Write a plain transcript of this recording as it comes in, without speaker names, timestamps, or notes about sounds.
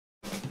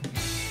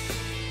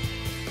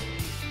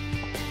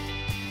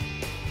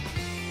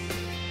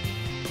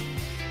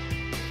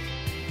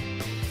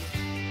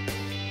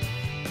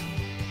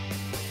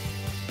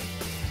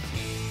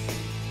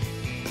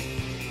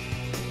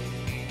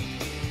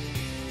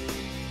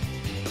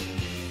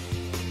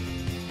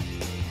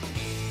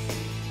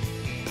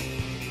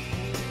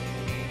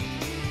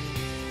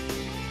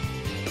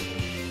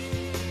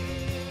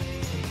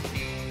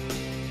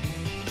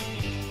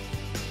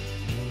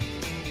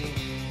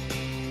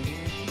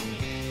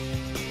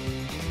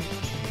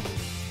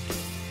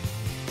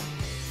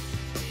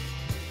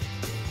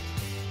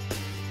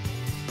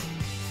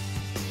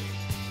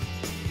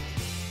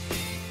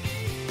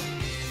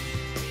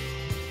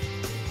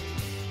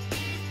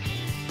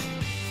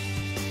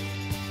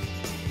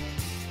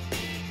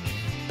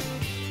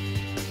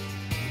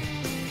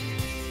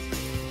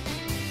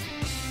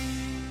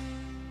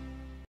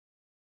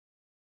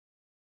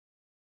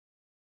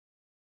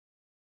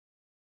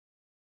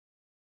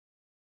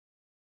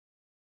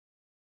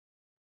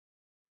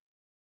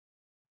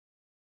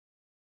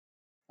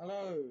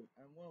Hello,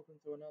 and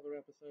welcome to another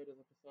episode of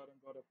the Poseidon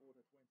God of Water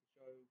 20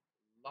 show,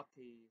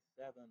 Lucky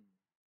 7.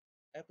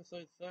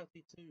 Episode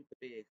 32 to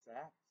be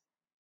exact.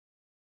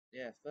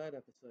 Yeah, third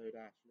episode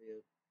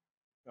actually of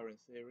the current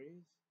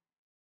series.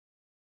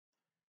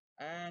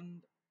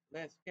 And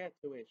let's get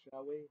to it,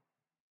 shall we?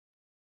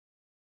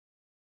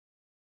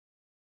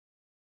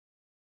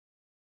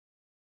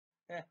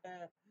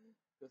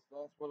 Because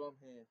that's what I'm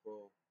here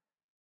for.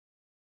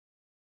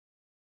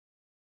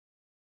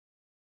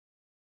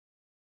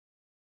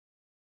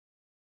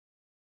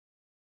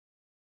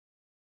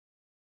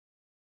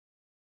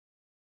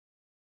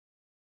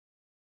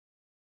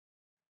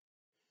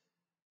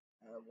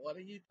 What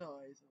are you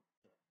guys up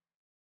to?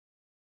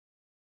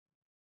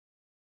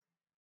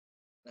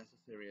 That's a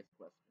serious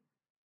question.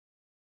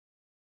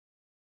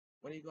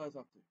 What are you guys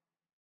up to?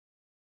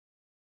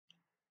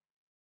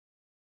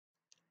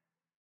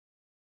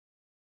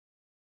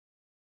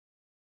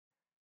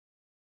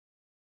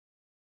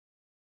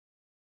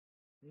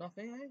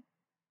 Nothing, eh?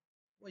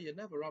 Well, you're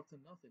never up to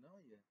nothing,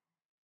 are you?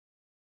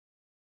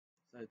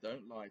 So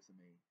don't lie to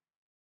me.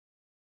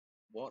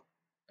 What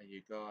are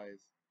you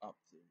guys up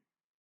to?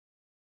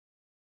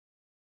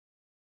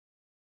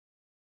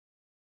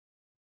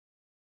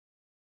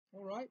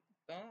 Alright,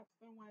 that's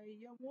the way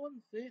you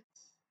want it.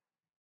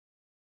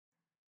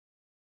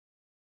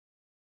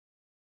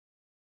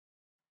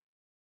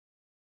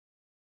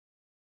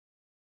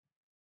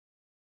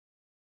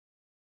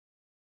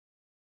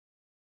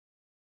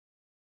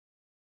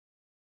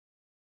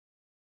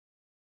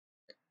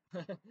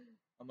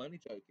 I'm only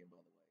joking, by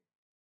the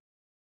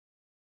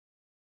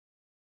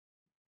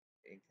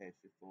way, in case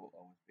you thought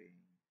I was being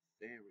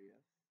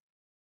serious.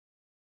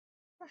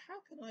 But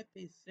how can I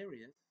be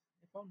serious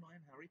if I'm not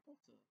in Harry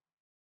Potter?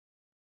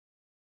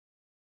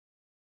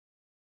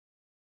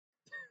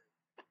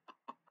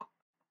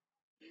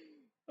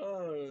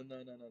 Oh,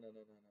 no, no, no, no,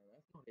 no, no, no.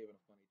 That's not even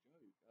a funny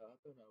joke. I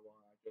don't know why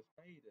I just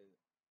made it.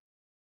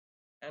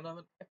 And I'm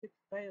an epic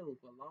fail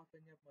for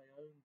laughing at my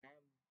own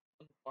damn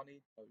unfunny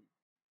joke.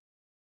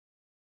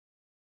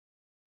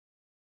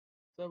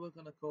 So we're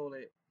gonna call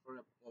it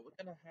well, we're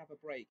gonna have a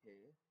break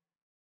here.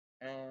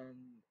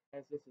 And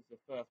as this is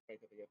the first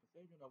break of the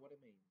episode, you know what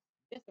it means.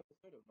 This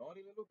episode of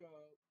Naughty Little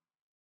Girl.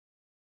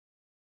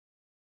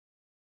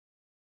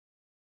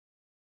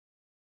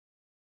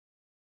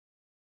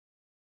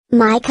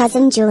 My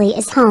cousin Julie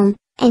is home,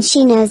 and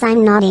she knows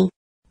I'm naughty.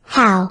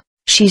 How?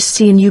 She's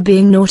seen you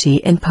being naughty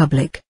in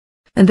public.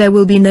 And there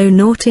will be no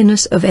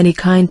naughtiness of any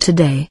kind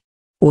today.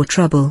 Or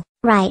trouble.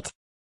 Right.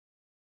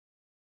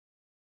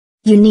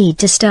 You need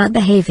to start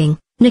behaving,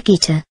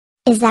 Nikita.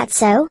 Is that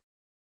so?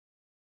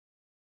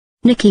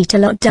 Nikita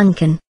Lot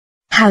Duncan.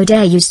 How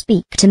dare you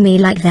speak to me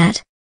like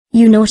that?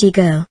 You naughty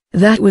girl.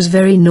 That was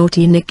very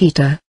naughty,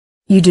 Nikita.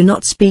 You do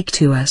not speak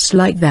to us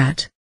like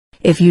that.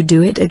 If you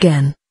do it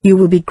again, you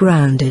will be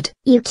grounded.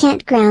 You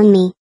can't ground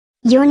me.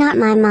 You're not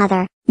my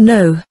mother.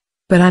 No,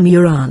 but I'm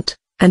your aunt,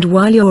 and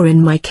while you're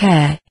in my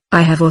care,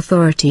 I have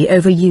authority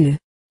over you.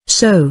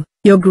 So,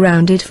 you're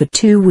grounded for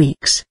 2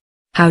 weeks.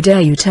 How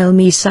dare you tell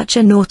me such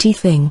a naughty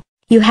thing?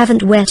 You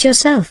haven't wet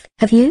yourself,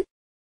 have you?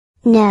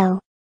 No.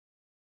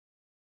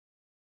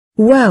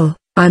 Well,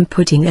 I'm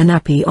putting a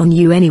nappy on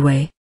you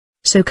anyway.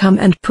 So come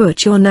and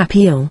put your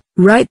nappy on,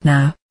 right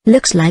now.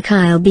 Looks like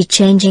I'll be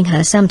changing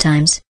her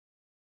sometimes.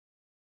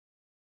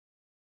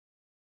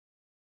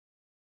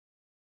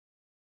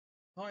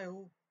 Hi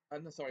all,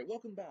 no, sorry,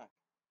 welcome back.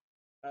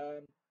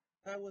 Um,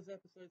 that was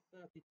episode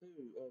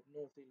 32 of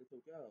Naughty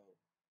Little Girl.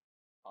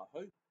 I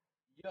hope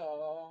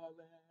y'all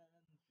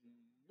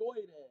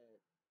enjoyed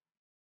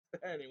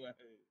it. Anyway,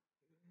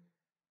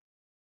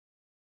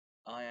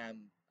 I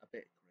am a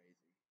bit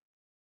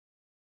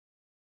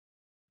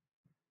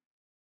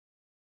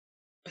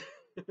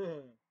crazy.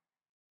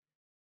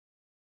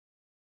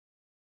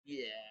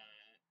 Yeah,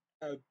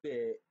 a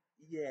bit.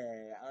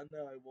 Yeah, I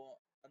know what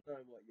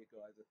you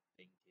guys are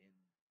thinking.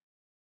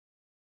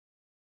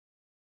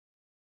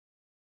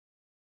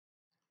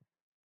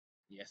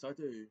 Yes, I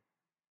do.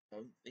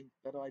 Don't think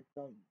that I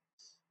don't.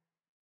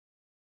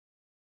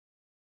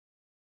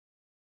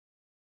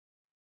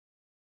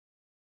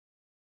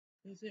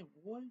 Because it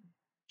won't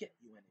get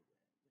you anywhere.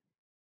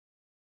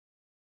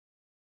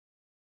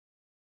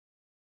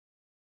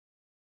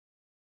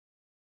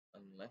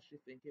 Unless you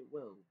think it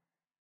will.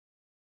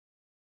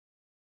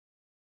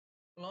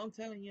 Well, I'm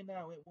telling you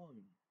now, it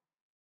won't.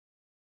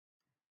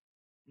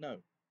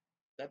 No.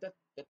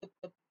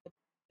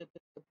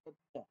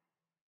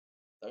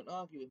 Don't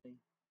argue with me.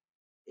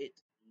 It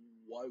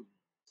won't.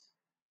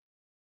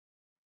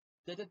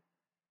 Don't.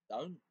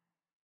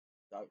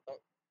 Don't.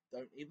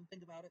 Don't even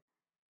think about it.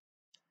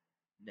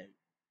 No.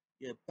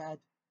 You're bad.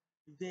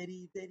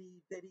 Very,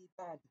 very, very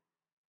bad.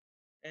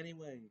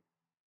 Anyway,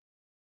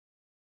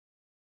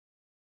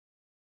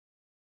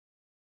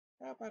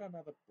 how about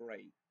another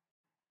break?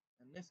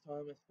 And this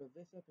time it's for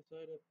this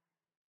episode of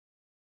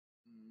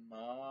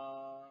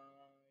My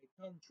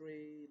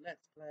Country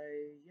Let's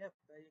Play. Yep,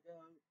 there you go.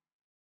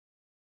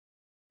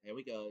 Here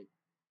we go.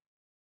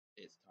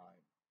 It's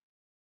time.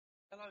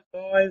 Hello,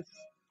 guys.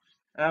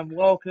 and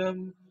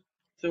welcome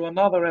to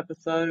another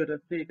episode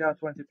of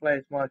PGAL20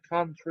 Plays My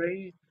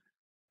Country.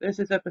 This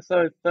is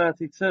episode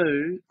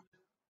 32,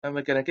 and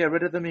we're going to get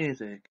rid of the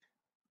music.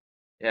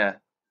 Yeah.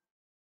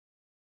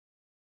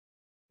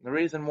 The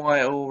reason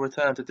why it all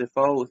returned to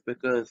default is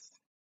because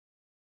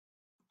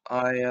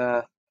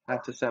I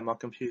had to set my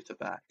computer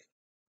back.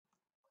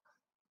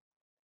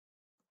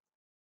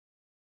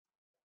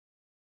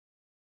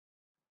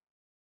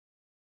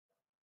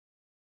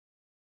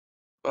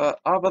 But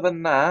other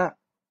than that,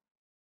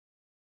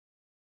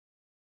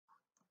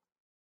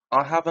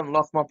 I haven't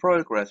lost my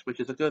progress, which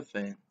is a good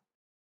thing.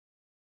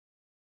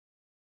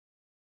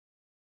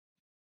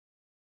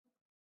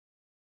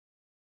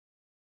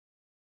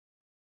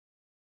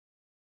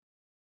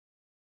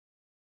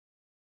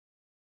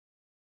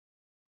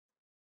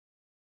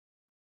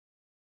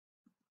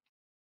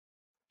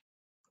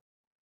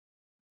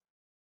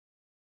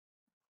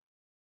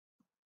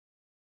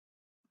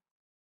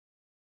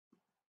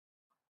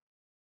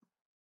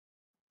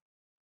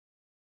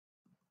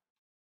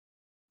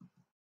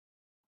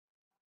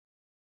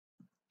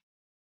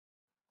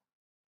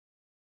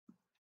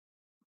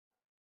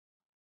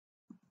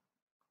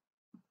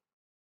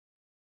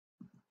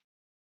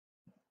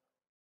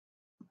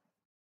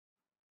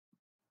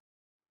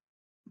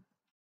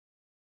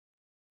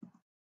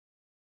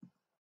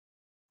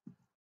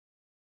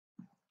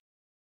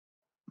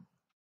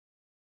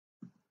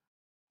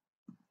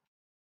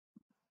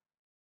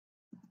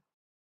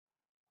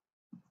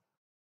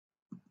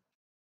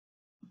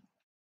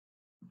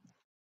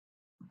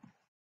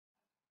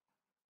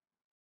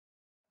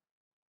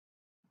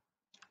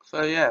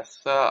 So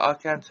yes, I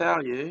can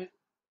tell you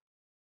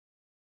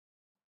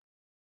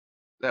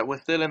that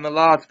we're still in the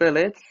large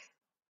village,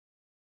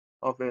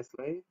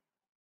 obviously.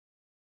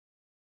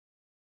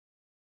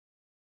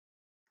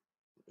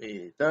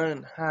 We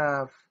don't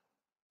have...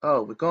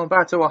 Oh, we're going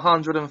back to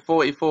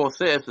 144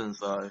 citizens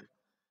though.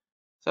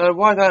 So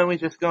why don't we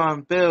just go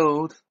and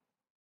build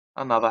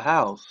another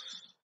house?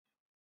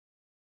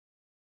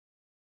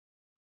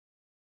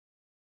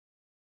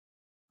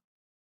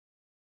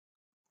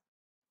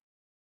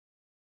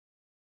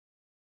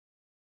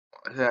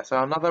 Yeah,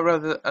 so another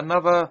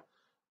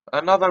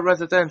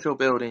residential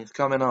building's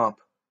coming up.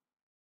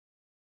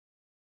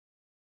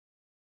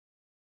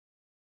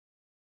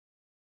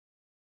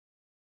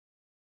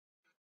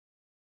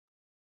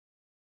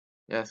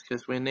 Yes,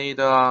 because we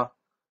need our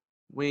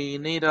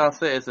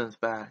citizens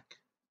back.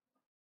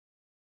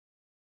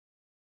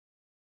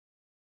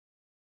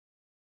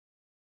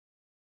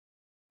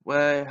 We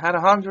had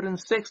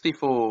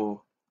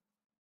 164.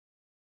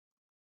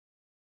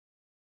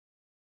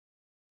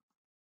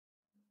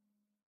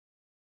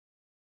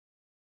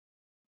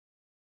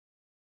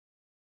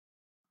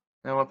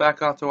 Now we're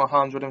back up to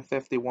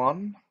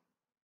 151.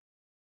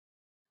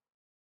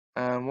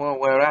 And while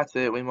we're at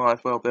it, we might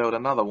as well build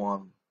another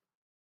one.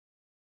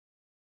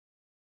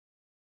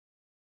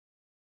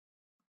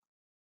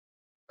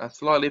 A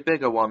slightly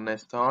bigger one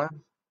this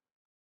time.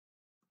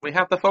 We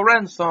have the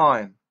foreign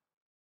sign.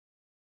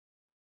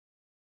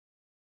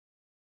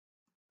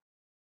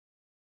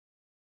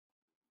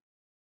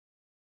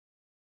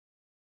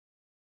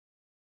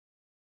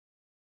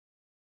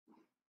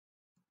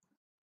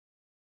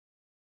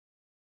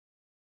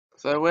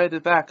 So where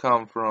did that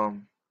come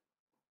from?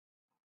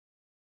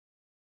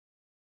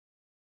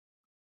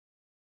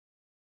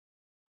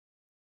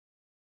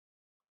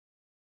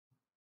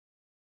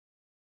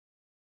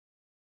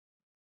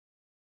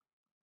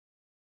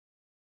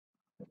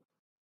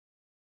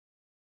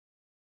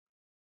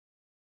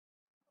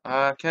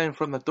 Came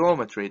from the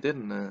dormitory,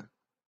 didn't it?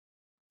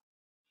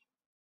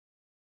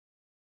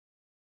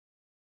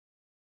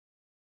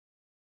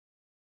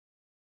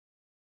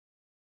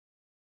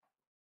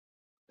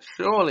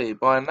 Surely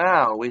by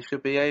now we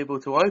should be able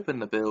to open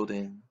the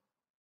building.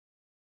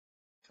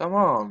 Come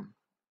on.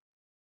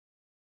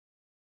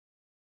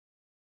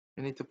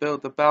 We need to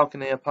build the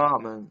balcony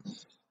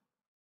apartments.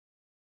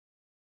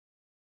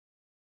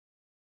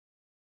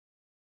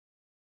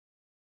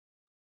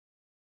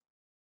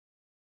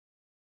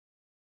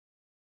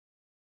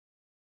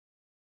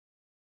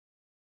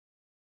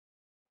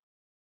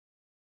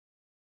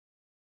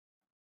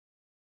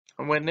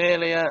 And we're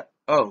nearly at...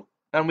 Oh,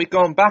 and we've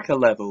gone back a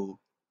level.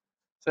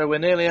 So we're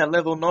nearly at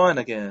level 9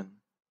 again.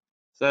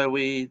 So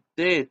we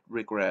did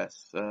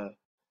regress.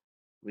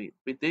 We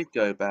did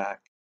go back.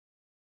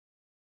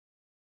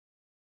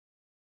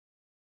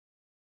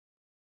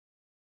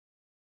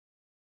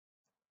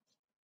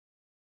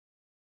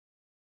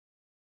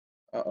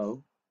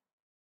 Uh-oh.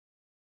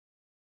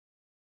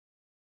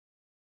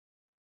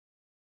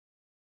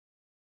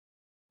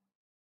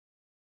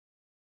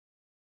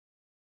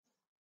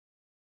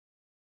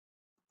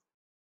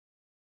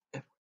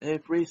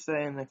 If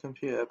resetting the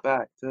computer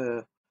back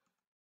to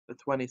the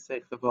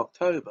 26th of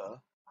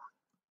October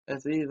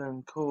has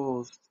even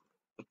caused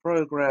the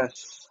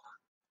progress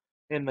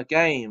in the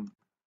game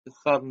to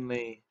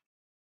suddenly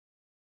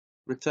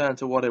return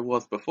to what it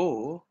was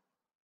before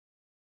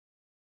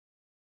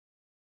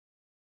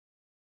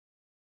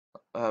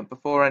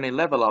any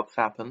level ups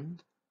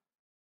happened.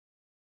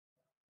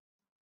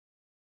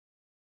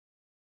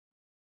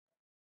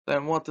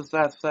 Then what does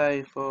that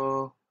say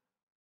for...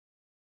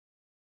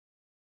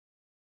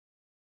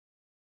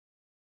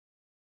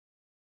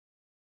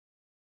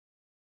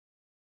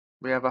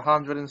 We have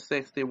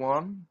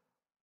 161.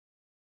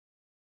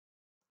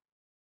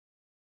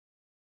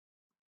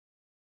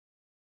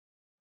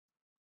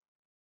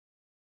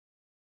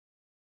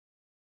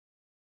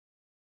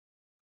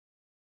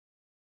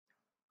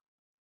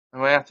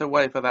 And we have to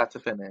wait for that to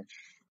finish.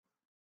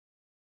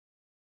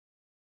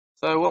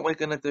 So what we're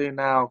going to do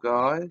now,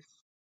 guys,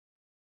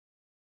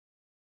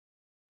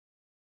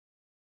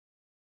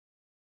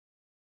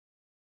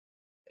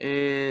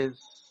 is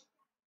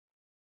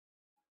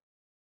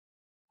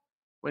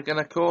we're going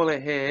to call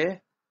it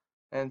here,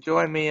 and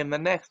join me in the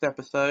next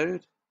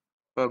episode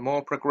for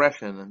more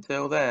progression.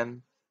 Until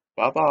then,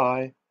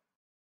 bye-bye.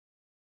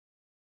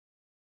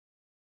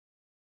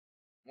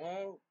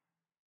 Well,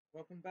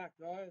 welcome back,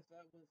 guys.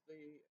 That was the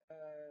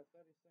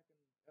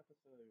 32nd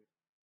episode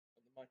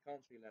of the My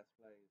Country Let's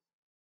Plays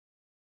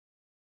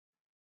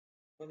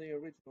for the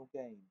original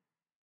game.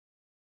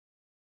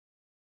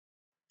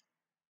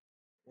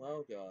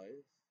 Well,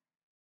 guys,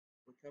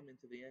 we're coming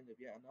to the end of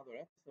yet another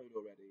episode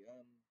already.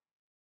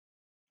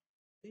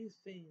 These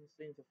scenes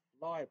seem to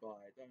fly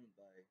by, don't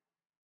they?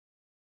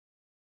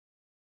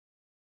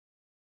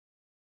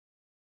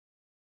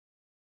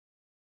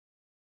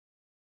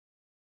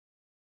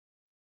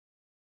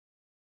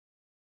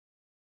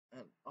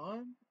 And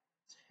I'm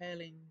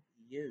telling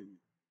you.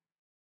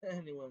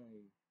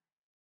 Anyway,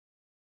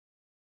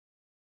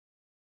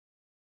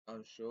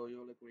 I'm sure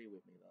you'll agree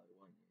with me, though,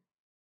 won't you?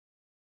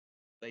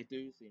 They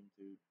do seem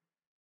to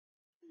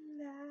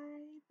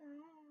fly by.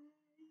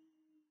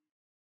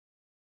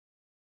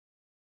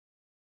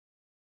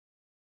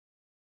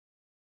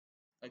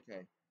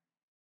 Okay.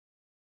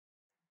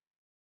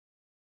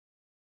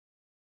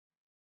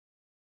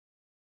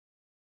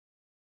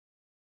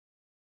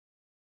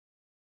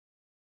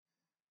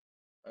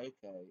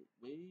 Okay,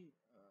 we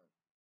are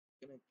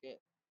gonna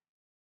get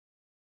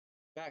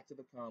back to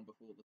the calm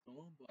before the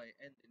storm by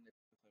ending this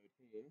episode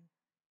here,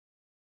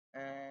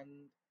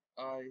 and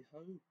I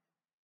hope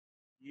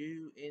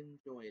you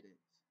enjoyed it.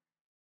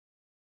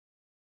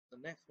 The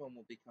next one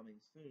will be coming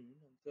soon.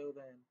 Until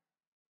then,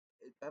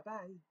 bye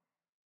bye.